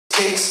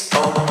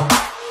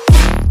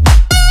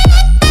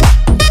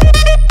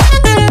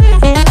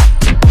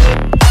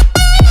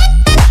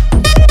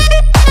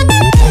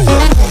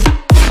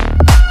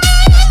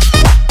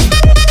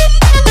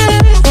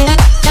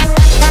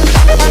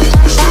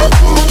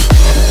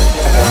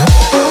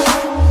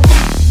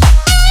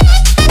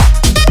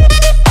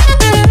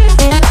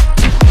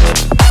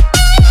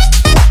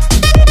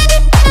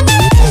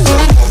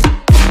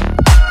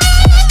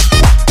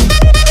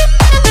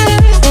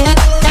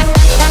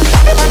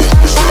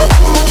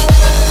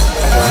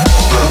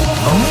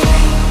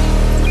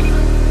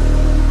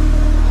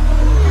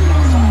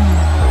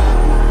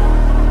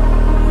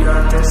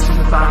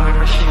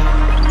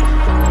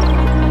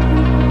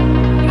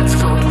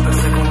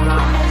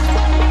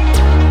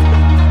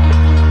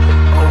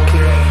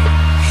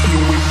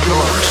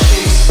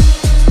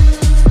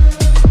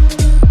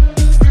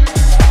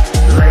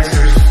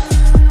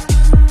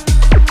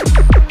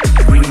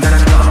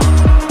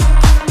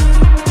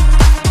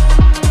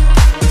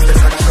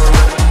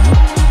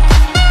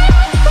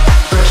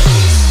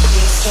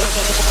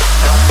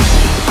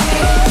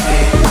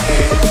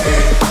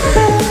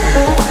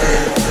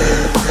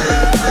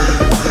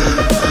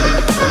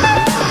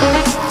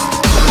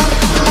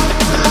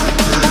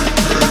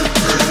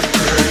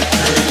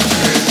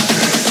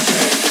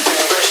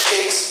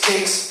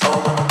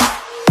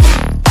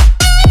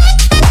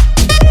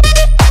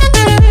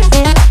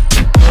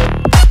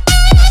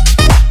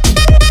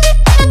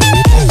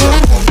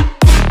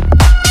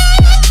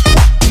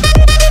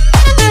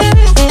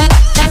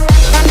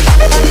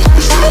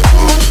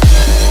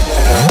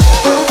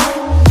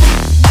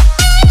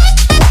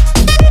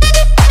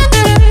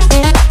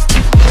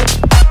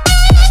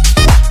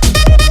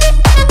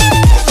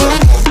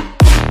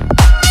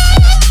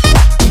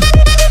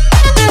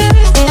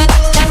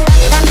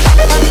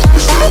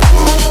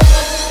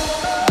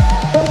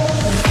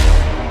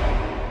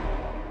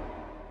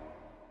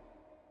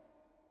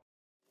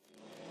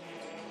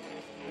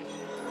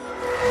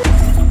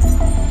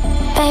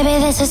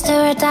Baby, this is do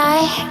or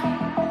die.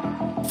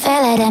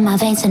 Feel it in my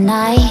veins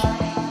tonight.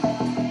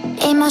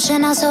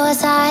 Emotional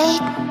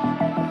suicide.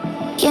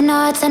 You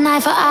know it's an eye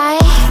for eye.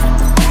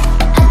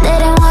 I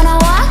didn't wanna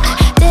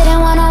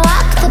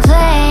walk the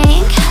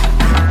plank.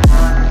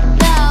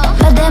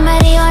 But the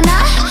Mariona,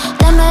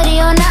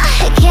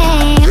 it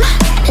came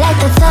like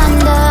the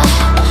thunder.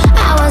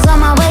 I was on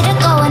my way to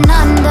going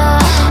under.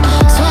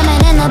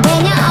 Swimming in the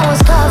pain, yeah, I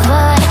was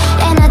covered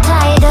in a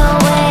tidal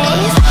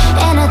wave,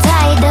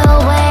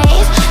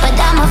 But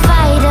I'm a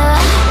fighter,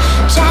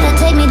 try to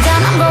take me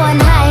down, I'm going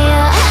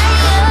higher.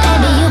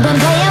 Baby, you've been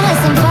playing with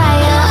some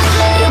fire.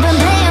 You've been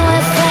playing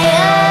with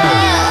fire.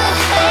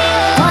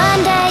 One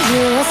day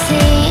you will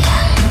see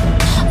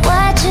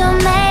what you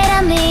made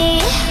of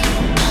me.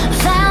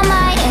 Found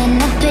my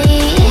inner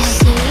peace.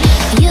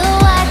 You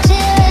watch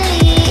it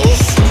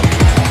release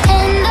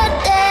in the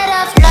dead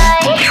of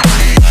night.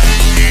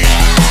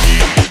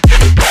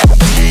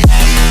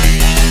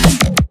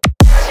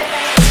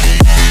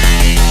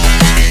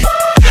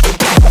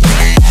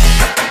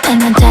 In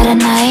the dead of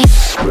night.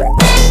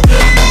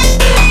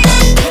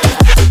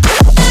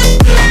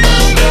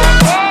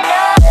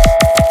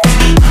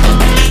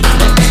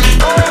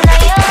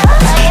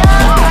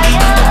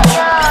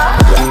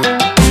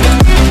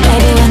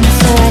 Baby, when it's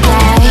do or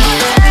die,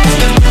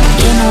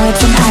 you know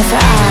it's an eye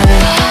for eye.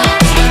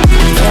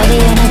 Feel the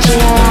energy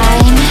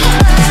align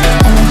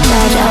in the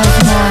dead of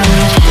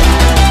night.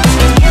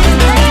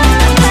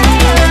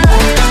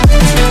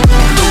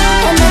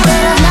 In the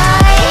dead of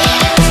night.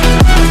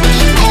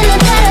 In the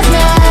dead of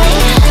night.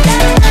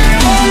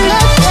 In the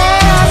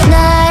dead of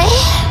night.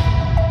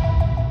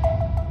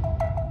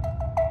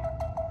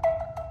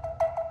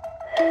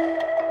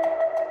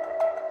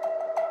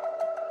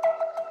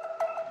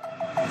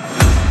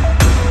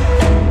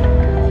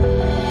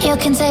 You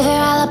can save your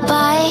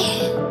alibi.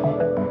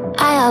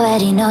 I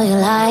already know you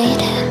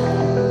lied.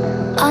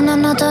 Oh no,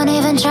 no, don't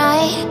even try.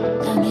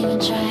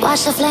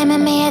 Watch the flame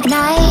in me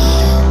ignite.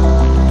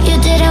 You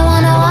didn't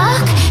wanna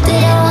walk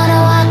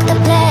the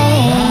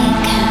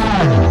plank.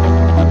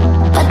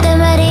 But the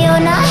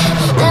Mariona,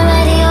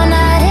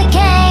 it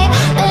came.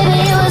 Baby,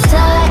 it was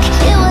dark,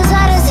 it was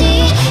hard to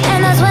see. And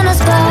that's when the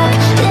spark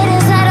lit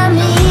inside of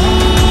me.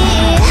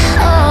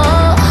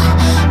 Oh,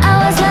 I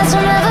was lost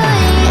from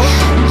reverie.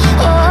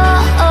 Oh,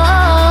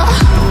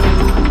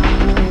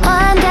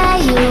 one day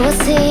you will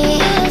see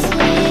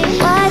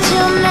what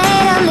you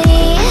made of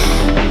me,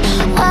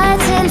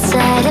 what's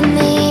inside of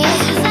me.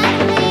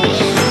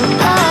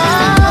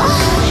 Oh.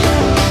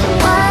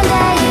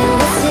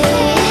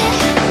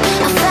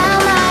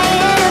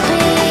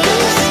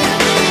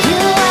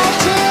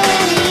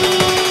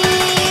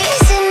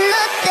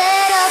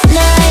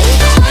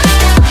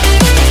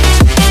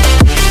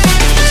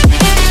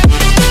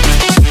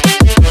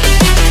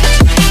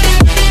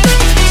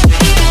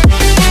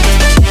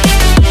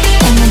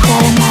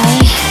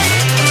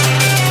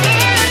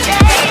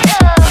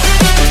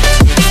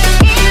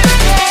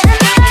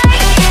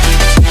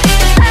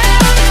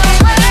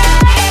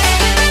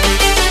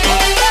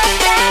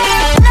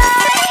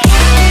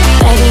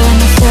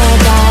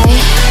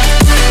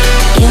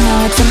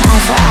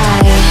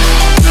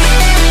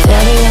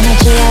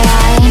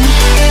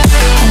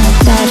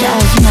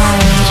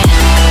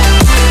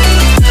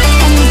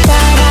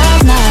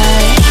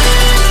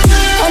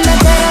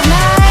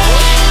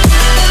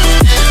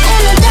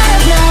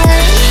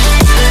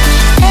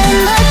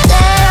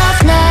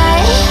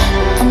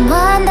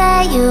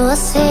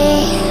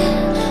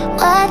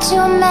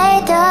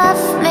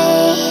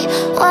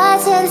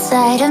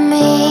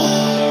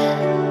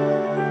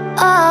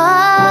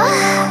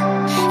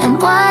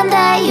 One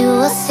day you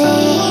will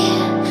see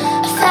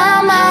I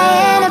found my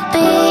inner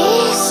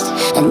beast,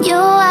 and you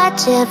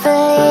watch it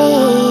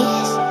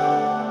release.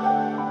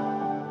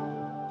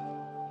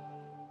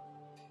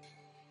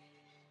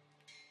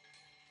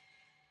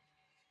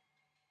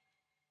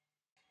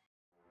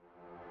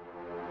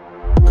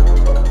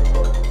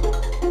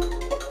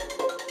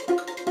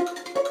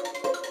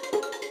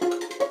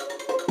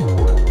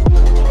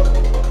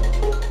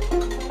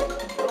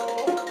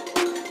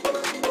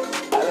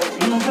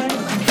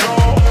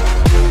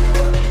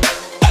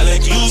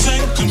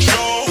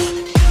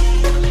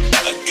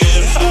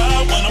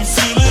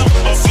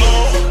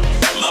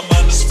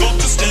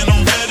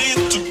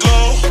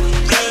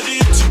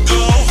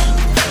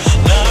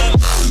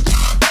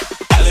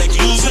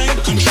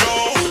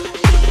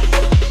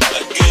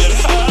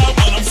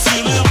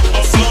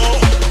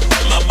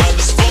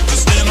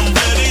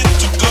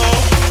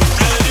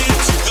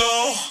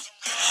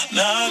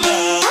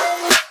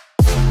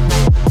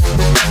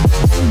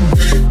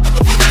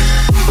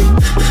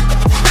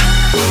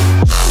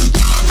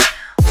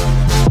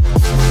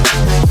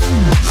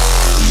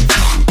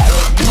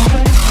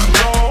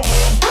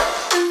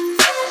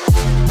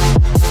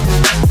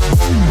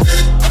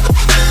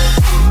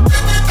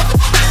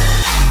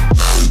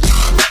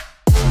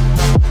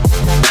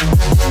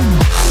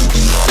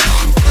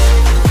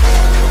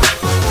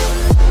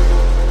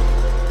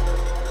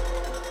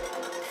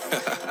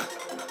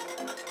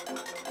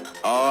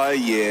 Oh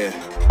yeah.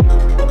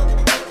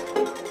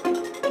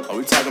 Are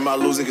we talking about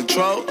losing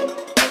control?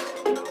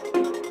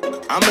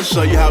 I'ma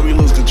show you how we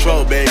lose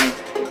control, baby.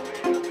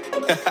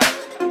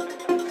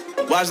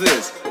 Watch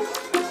this.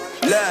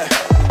 Look,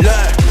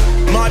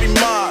 Marty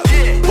Mark.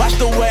 Watch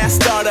the way I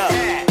start up.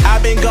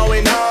 I've been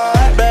going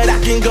hard, but I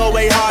can go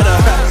way harder.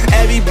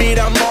 Every beat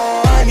I'm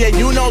on, yeah,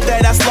 you know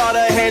that I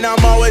slaughter. And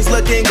I'm always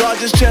looking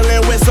gorgeous,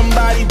 chilling with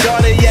somebody's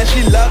daughter. Yeah,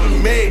 she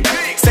loving me.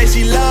 Say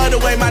she love the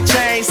way my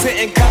chain sit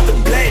and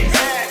contemplate.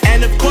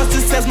 And of course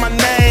it says my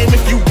name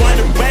if you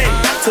wondering.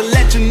 To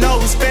let you know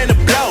who's finna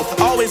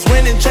blow. Always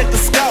win and check the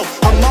scope.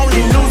 I'm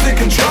only losing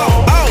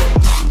control. Oh,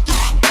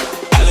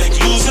 I like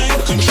losing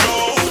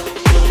control.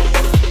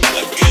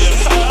 I get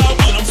high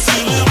when I'm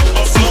feeling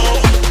my flow.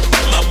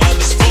 My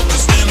mind is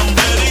focused and I'm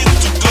ready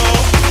to go.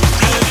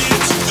 Ready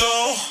to go.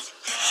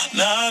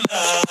 Nah,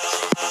 nah.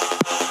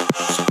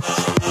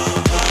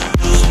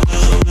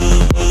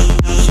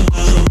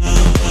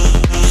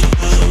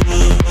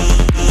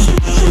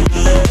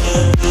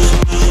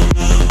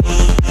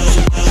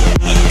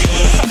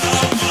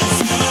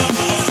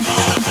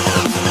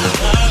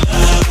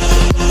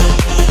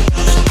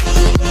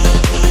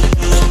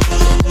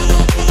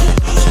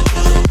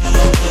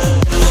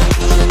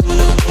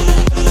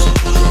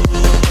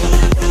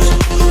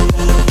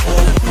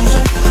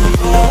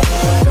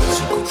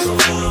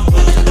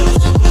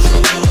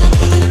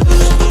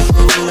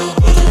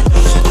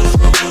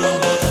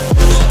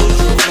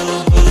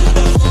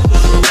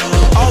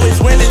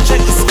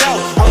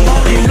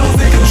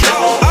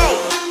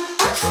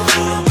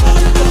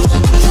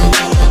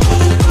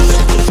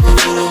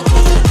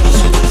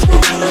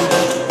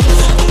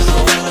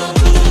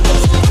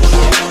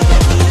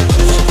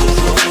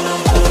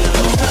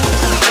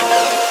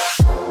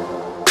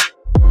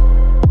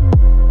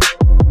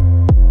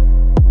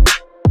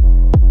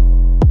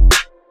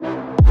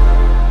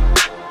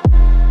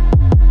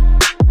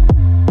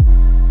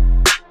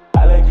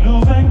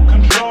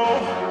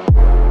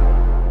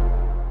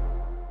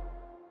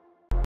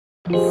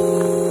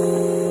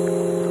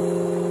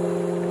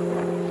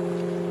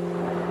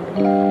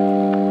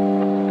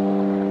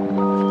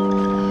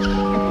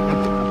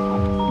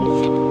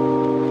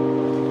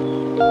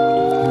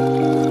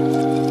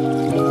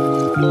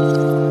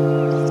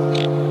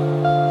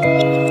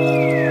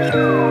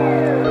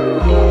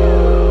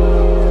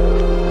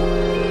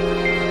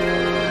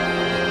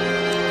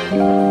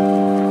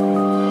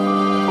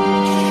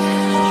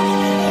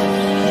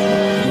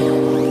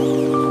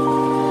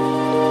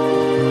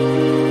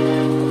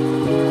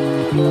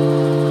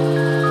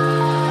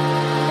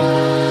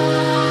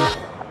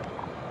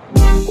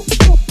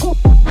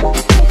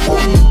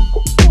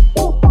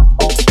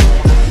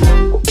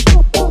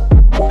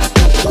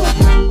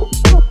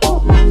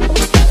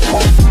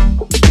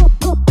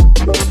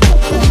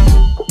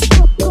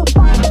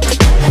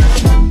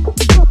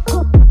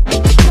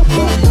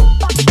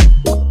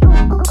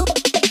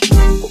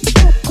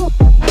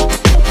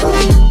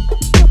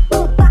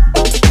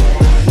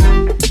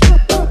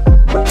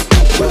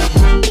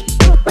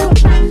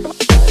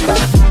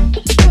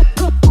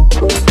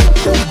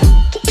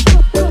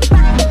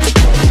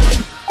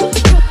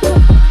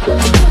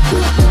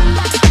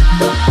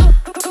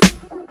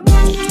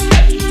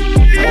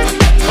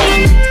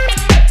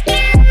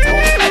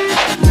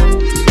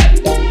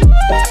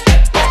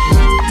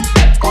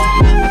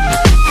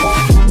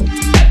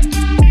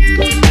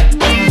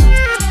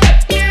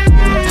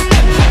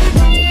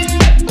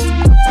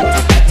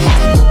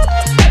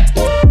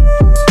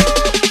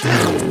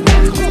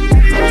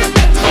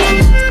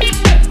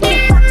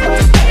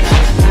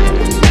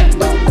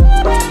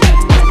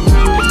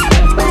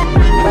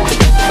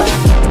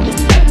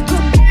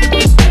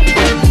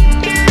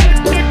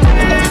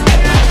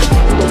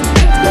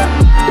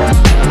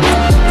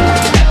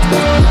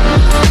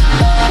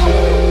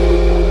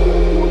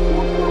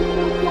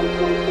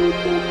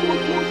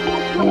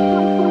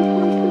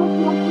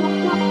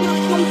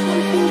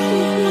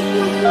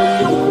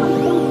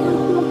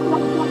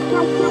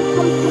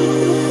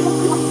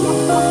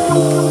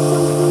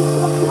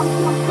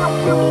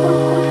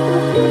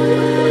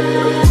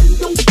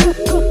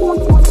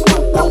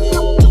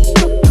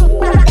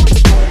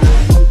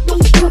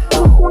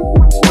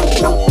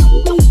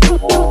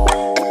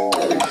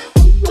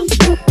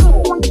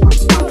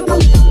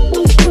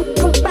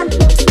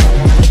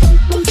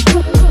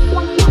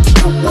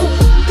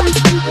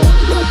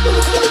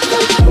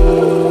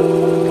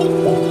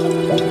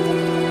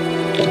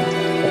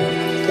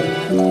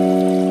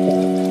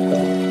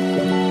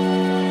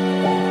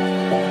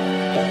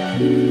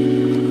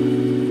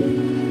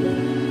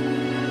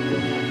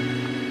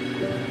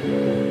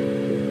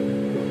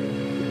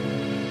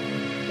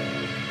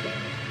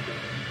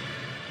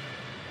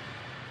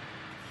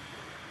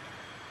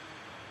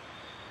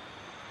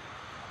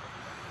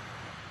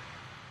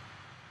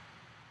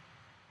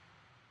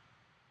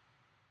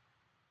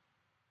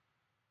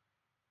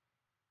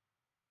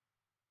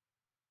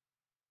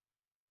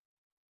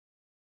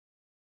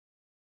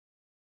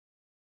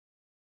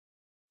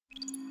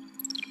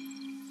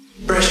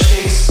 Fresh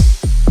kicks.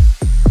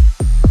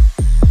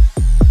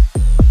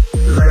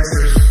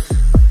 Lasers.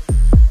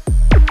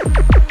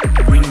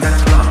 Bring that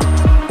club.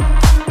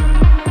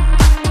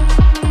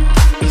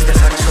 Is the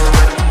sax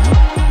already?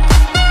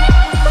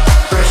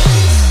 Fresh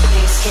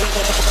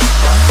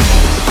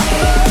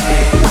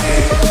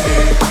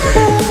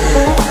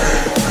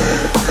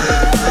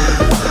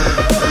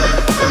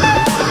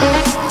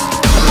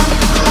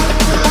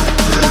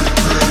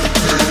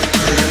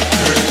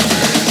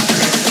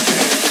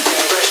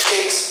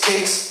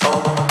kicks.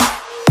 Oh.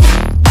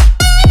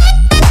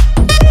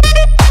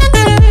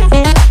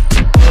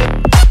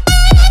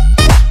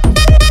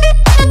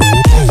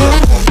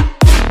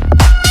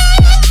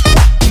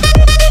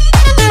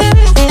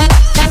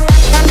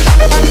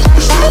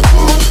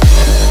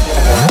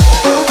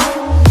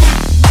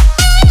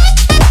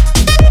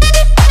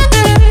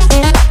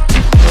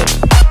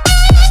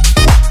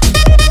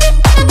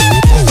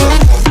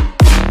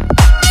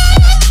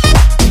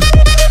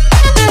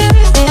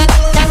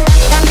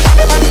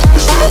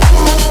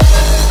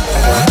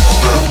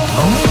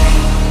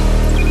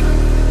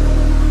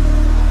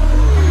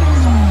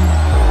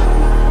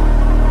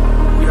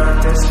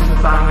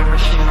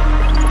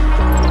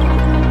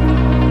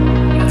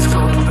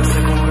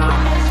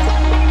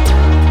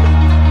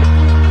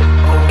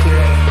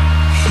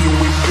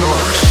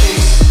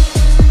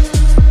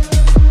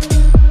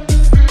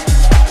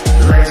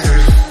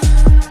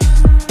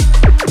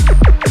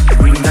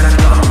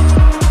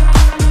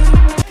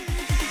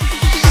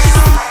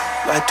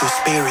 What do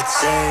spirits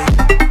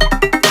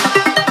say?